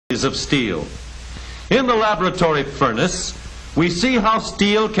of steel. In the laboratory furnace, we see how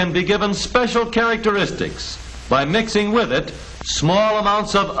steel can be given special characteristics by mixing with it small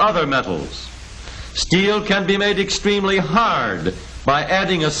amounts of other metals. Steel can be made extremely hard by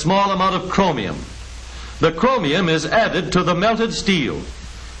adding a small amount of chromium. The chromium is added to the melted steel.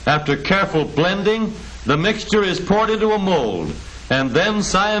 After careful blending, the mixture is poured into a mold and then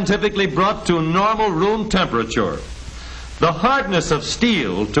scientifically brought to normal room temperature. The hardness of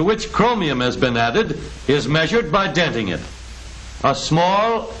steel to which chromium has been added is measured by denting it. A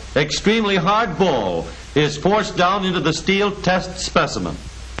small, extremely hard ball is forced down into the steel test specimen.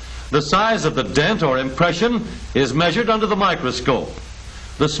 The size of the dent or impression is measured under the microscope.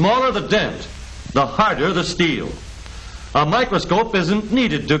 The smaller the dent, the harder the steel. A microscope isn't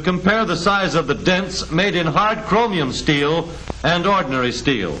needed to compare the size of the dents made in hard chromium steel and ordinary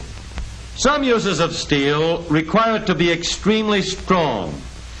steel. Some uses of steel require it to be extremely strong,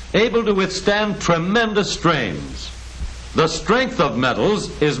 able to withstand tremendous strains. The strength of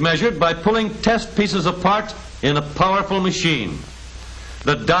metals is measured by pulling test pieces apart in a powerful machine.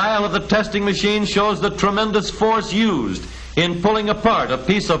 The dial of the testing machine shows the tremendous force used in pulling apart a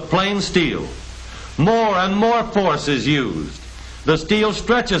piece of plain steel. More and more force is used. The steel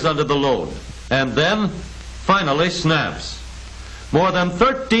stretches under the load and then finally snaps. More than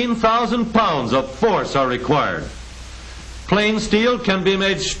 13,000 pounds of force are required. Plain steel can be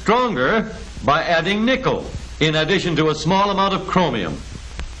made stronger by adding nickel in addition to a small amount of chromium.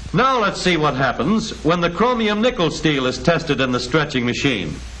 Now let's see what happens when the chromium nickel steel is tested in the stretching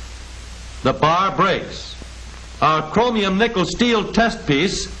machine. The bar breaks. Our chromium nickel steel test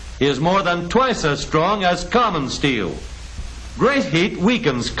piece is more than twice as strong as common steel. Great heat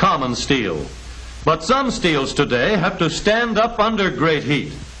weakens common steel, but some steels today have to stand up under great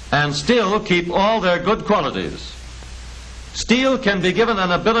heat and still keep all their good qualities. Steel can be given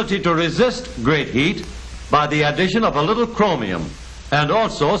an ability to resist great heat by the addition of a little chromium and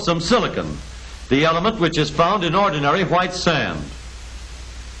also some silicon, the element which is found in ordinary white sand.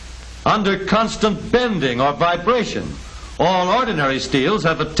 Under constant bending or vibration, all ordinary steels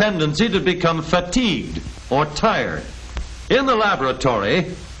have a tendency to become fatigued or tired. In the laboratory,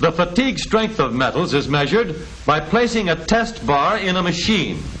 the fatigue strength of metals is measured by placing a test bar in a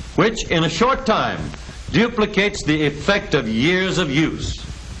machine, which in a short time duplicates the effect of years of use.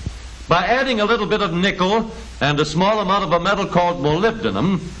 By adding a little bit of nickel and a small amount of a metal called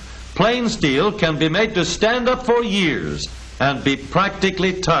molybdenum, plain steel can be made to stand up for years and be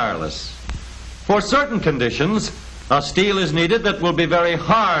practically tireless. For certain conditions, a steel is needed that will be very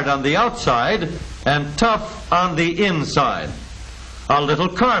hard on the outside and tough on the inside. A little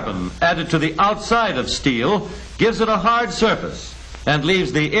carbon added to the outside of steel gives it a hard surface and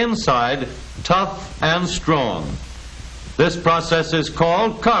leaves the inside tough and strong. This process is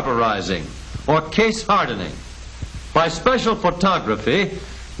called carburizing or case hardening. By special photography,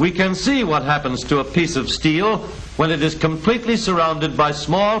 we can see what happens to a piece of steel when it is completely surrounded by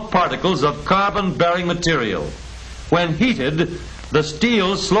small particles of carbon-bearing material. When heated, the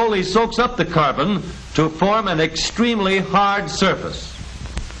steel slowly soaks up the carbon to form an extremely hard surface.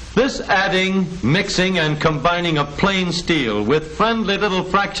 This adding, mixing, and combining of plain steel with friendly little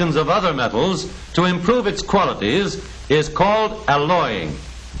fractions of other metals to improve its qualities is called alloying.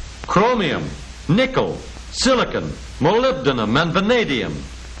 Chromium, nickel, silicon, molybdenum and vanadium,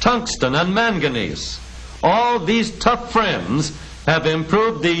 tungsten and manganese, all these tough friends have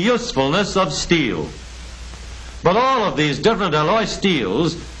improved the usefulness of steel. But all of these different alloy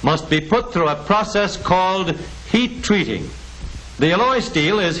steels must be put through a process called heat treating. The alloy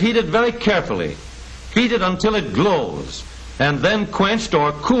steel is heated very carefully, heated until it glows, and then quenched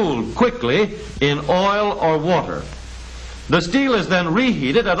or cooled quickly in oil or water. The steel is then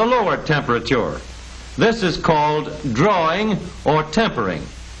reheated at a lower temperature. This is called drawing or tempering.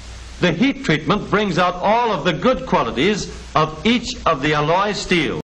 The heat treatment brings out all of the good qualities of each of the alloy steels.